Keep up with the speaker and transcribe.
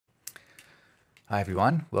Hi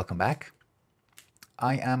everyone, welcome back.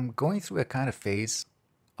 I am going through a kind of phase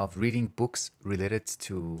of reading books related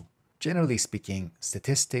to, generally speaking,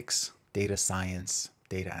 statistics, data science,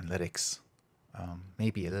 data analytics,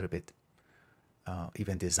 maybe a little bit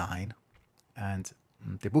even design. And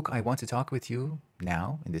the book I want to talk with you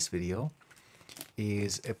now in this video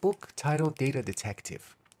is a book titled Data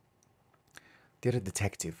Detective. Data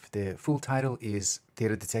Detective. The full title is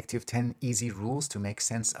Data Detective 10 Easy Rules to Make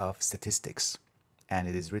Sense of Statistics. And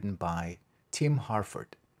it is written by Tim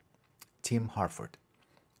Harford. Tim Harford,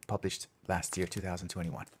 published last year,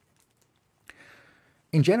 2021.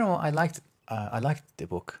 In general, I liked the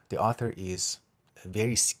book. The author is a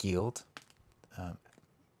very skilled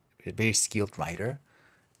writer,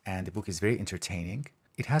 and the book is very entertaining.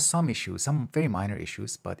 It has some issues, some very minor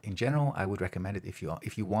issues, but in general, I would recommend it if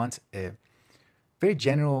you want a very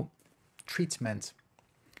general treatment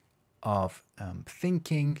of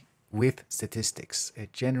thinking with statistics, a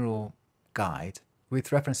general guide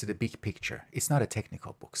with reference to the big picture. It's not a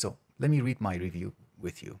technical book. So let me read my review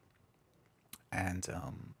with you. And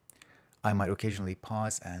I might occasionally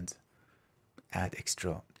pause and add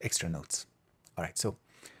extra notes. All right, so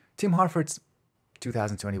Tim Harford's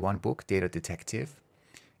 2021 book, Data Detective,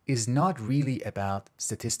 is not really about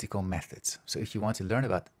statistical methods. So if you want to learn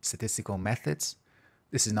about statistical methods,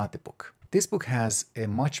 this is not the book. This book has a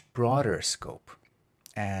much broader scope,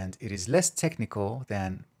 and it is less technical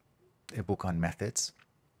than a book on methods.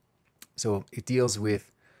 So it deals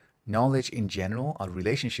with knowledge in general, our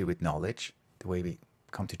relationship with knowledge, the way we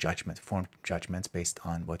come to judgment, form judgments based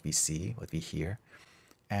on what we see, what we hear.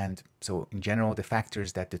 And so in general, the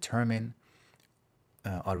factors that determine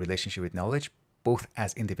our relationship with knowledge, both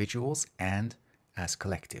as individuals and as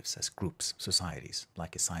collectives, as groups, societies,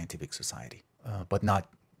 like a scientific society. But not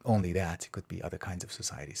only that, it could be other kinds of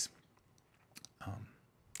societies.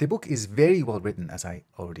 The book is very well written, as I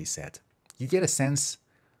already said. You get a sense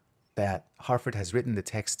that Harford has written the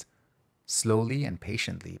text slowly and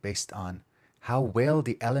patiently based on how well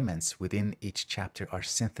the elements within each chapter are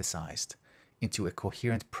synthesized into a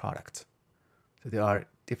coherent product. So there are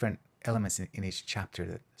different elements in each chapter.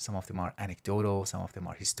 That some of them are anecdotal, some of them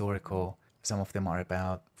are historical, some of them are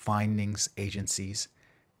about findings, agencies,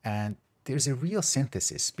 and there's a real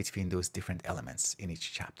synthesis between those different elements in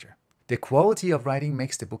each chapter. The quality of writing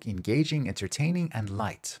makes the book engaging, entertaining, and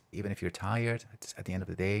light. Even if you're tired, it's at the end of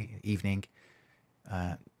the day, evening,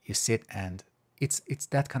 you sit and it's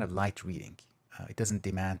that kind of light reading. It doesn't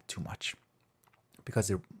demand too much because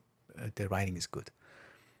the writing is good.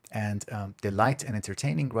 And the light and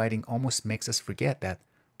entertaining writing almost makes us forget that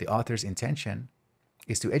the author's intention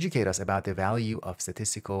is to educate us about the value of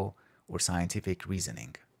statistical or scientific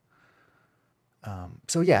reasoning.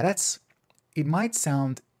 So yeah, it might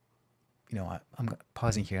sound, I'm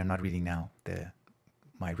pausing here, I'm not reading now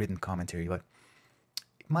my written commentary, but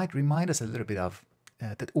it might remind us a little bit of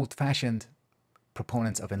that old-fashioned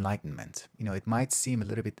proponents of enlightenment. It might seem a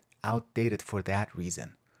little bit outdated for that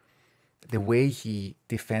reason. The way he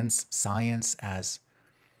defends science as,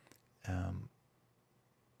 I'm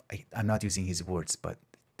not using his words, but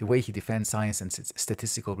the way he defends science and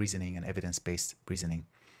statistical reasoning and evidence-based reasoning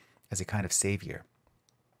as a kind of savior.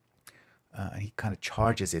 And he kind of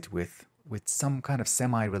charges it with some kind of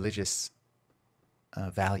semi-religious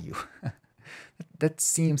value. That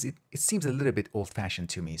seems, it seems a little bit old-fashioned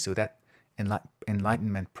to me. So that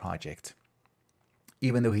Enlightenment project,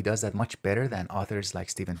 even though he does that much better than authors like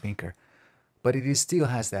Steven Pinker, but it still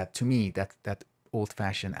has that, to me, that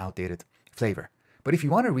old-fashioned, outdated flavor. But if you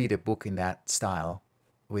want to read a book in that style,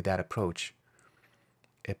 with that approach,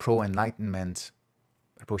 a pro-enlightenment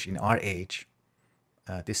approach in our age,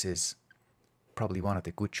 this is probably one of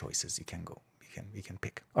the good choices you can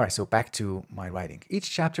pick. All right, so back to my writing. Each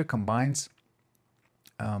chapter combines,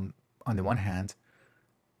 on the one hand,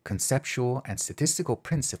 conceptual and statistical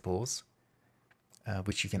principles,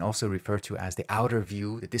 which you can also refer to as the outer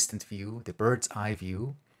view, the distant view, the bird's eye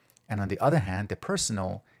view, and on the other hand, the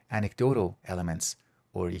personal, anecdotal elements,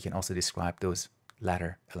 or you can also describe those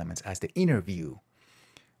latter elements as the inner view,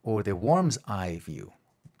 or the worm's eye view,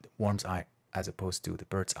 the worm's eye as opposed to the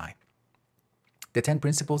bird's eye. The 10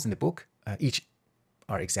 principles in the book, each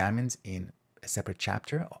are examined in a separate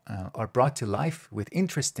chapter, are brought to life with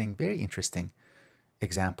interesting, very interesting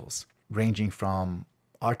examples, ranging from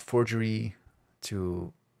art forgery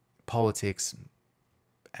to politics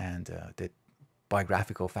and the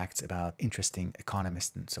biographical facts about interesting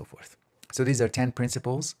economists and so forth. So these are 10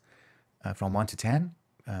 principles from 1 to 10.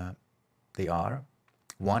 They are: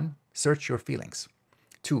 1. Search your feelings.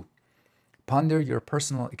 2. Ponder your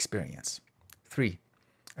personal experience. 3.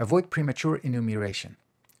 Avoid premature enumeration.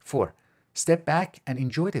 4. Step back and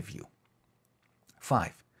enjoy the view.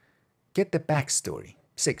 5. Get the backstory.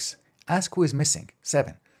 6. Ask who is missing.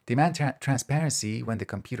 7. Demand transparency when the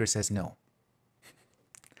computer says no.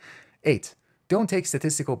 8. Don't take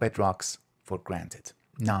statistical bedrocks for granted.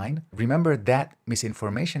 9. Remember that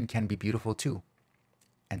misinformation can be beautiful too.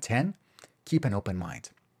 And 10. Keep an open mind.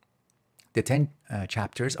 The 10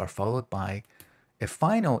 chapters are followed by a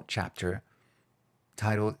final chapter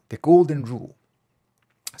titled The Golden Rule.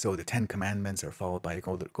 So the 10 commandments are followed by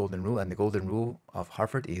the golden rule, and the golden rule of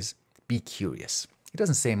Harford is be curious. It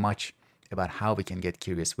doesn't say much about how we can get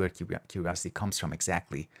curious, where curiosity comes from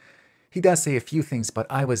exactly. He does say a few things, but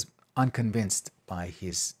I was unconvinced by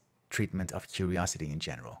his treatment of curiosity in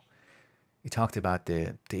general. He talked about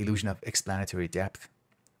the illusion of explanatory depth.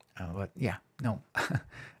 But yeah, no.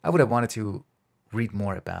 I would have wanted to read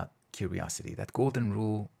more about curiosity. That golden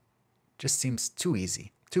rule just seems too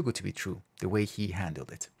easy, too good to be true, the way he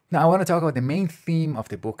handled it. Now, I want to talk about the main theme of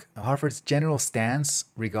the book. Harford's general stance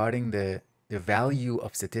regarding the value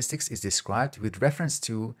of statistics is described with reference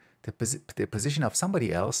to the position of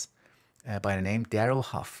somebody else by the name Darrell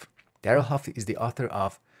Huff. Darrell Huff is the author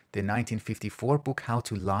of the 1954 book, How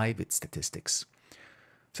to Lie with Statistics.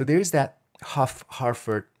 So there is that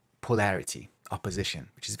Huff-Harford polarity, opposition,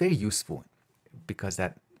 which is very useful because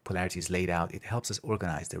that polarity is laid out. It helps us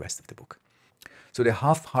organize the rest of the book. So the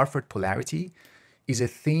Huff-Harford polarity is a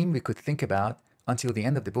theme we could think about until the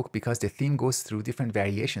end of the book because the theme goes through different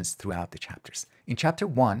variations throughout the chapters. In chapter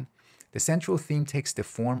 1, the central theme takes the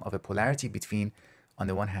form of a polarity between, on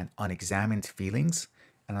the one hand, unexamined feelings,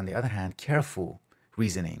 and on the other hand, careful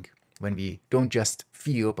reasoning, when we don't just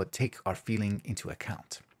feel but take our feeling into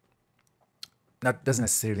account. That doesn't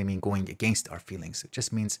necessarily mean going against our feelings. It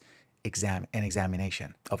just means an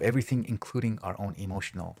examination of everything, including our own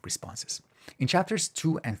emotional responses. In chapters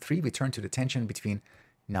 2 and 3, we turn to the tension between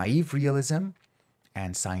naive realism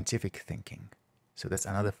and scientific thinking. So that's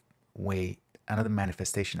another way, another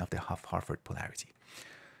manifestation of the Huff-Harford polarity.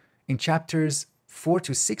 In chapters 4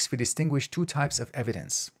 to 6, we distinguish two types of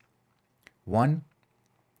evidence. One,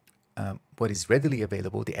 what is readily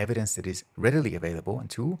available, the evidence that is readily available, and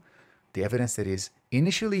two, the evidence that is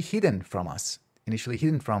initially hidden from us, initially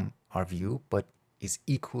hidden from our view, but is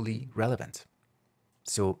equally relevant.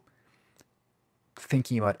 So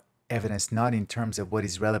thinking about evidence not in terms of what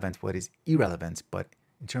is relevant, what is irrelevant, but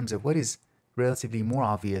in terms of what is relatively more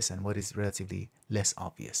obvious and what is relatively less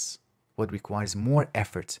obvious, what requires more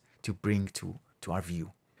effort to bring to our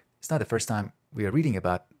view. It's not the first time we are reading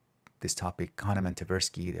about this topic. Kahneman and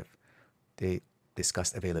Tversky, they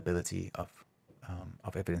discussed availability of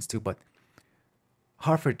evidence too, but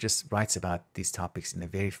Harford just writes about these topics in a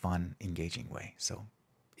very fun, engaging way. So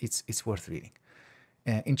it's worth reading.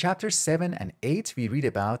 In chapters 7 and 8, we read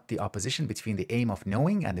about the opposition between the aim of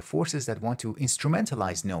knowing and the forces that want to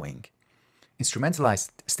instrumentalize knowing, instrumentalize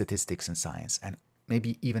statistics and science, and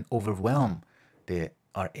maybe even overwhelm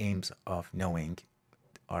our aims of knowing,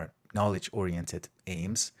 our knowledge-oriented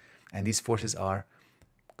aims. And these forces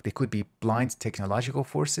they could be blind technological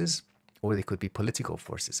forces, or they could be political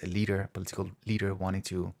forces, political leader wanting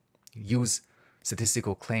to use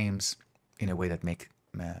statistical claims in a way that make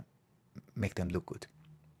them look good.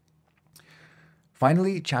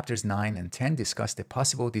 Finally, chapters 9 and 10 discuss the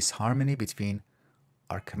possible disharmony between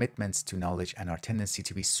our commitments to knowledge and our tendency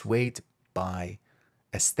to be swayed by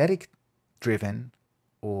aesthetic-driven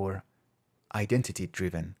or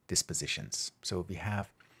identity-driven dispositions. So we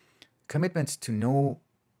have commitment to know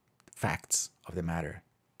facts of the matter,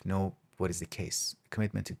 know what is the case,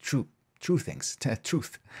 commitment to true things,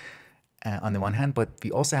 truth on the one hand, but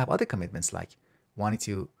we also have other commitments like wanting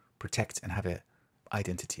to protect and have a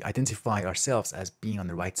identity, identify ourselves as being on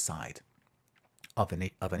the right side of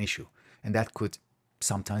an issue, and that could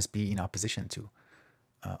sometimes be in opposition to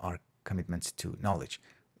our commitment to knowledge.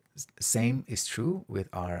 Same is true with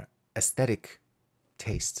our aesthetic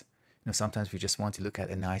taste. Sometimes we just want to look at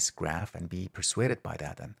a nice graph and be persuaded by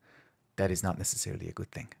that, and that is not necessarily a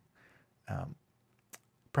good thing.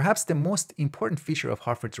 Perhaps the most important feature of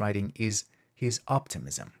Harford's writing is his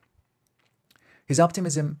optimism. His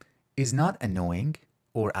optimism is not annoying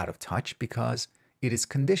or out of touch because it is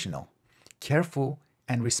conditional, careful,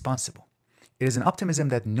 and responsible. It is an optimism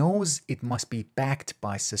that knows it must be backed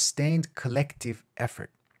by sustained collective effort.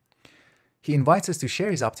 He invites us to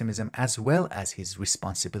share his optimism as well as his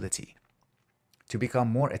responsibility, to become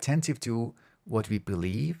more attentive to what we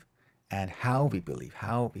believe and how we believe,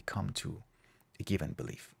 how we come to a given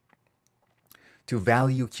belief, to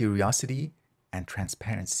value curiosity and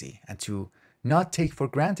transparency, and to not take for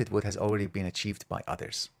granted what has already been achieved by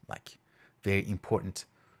others, like very important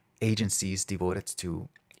agencies devoted to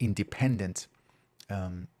independent,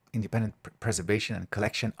 preservation and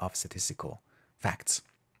collection of statistical facts.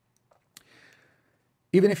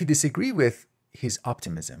 Even if you disagree with his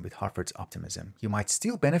optimism, with Harford's optimism, you might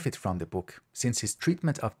still benefit from the book, since his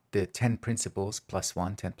treatment of the 10 principles plus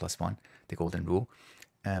 1, 10 plus 1, the golden rule,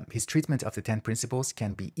 his treatment of the 10 principles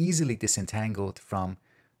can be easily disentangled from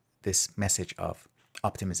this message of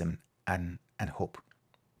optimism and hope.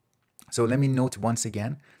 So let me note once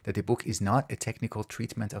again that the book is not a technical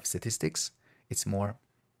treatment of statistics. It's more,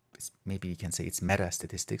 maybe you can say it's meta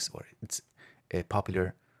statistics, or it's a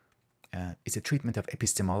popular, it's a treatment of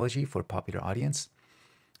epistemology for popular audience.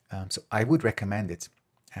 So I would recommend it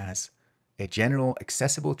as a general,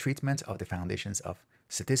 accessible treatment of the foundations of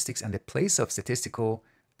statistics and the place of statistical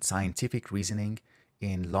scientific reasoning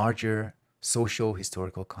in larger social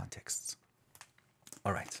historical contexts.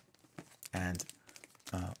 All right. And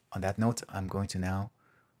on that note, I'm going to now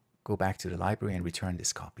go back to the library and return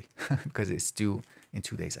this copy because it's due in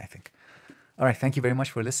 2 days, I think. All right. Thank you very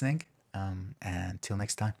much for listening. And till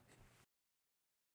next time.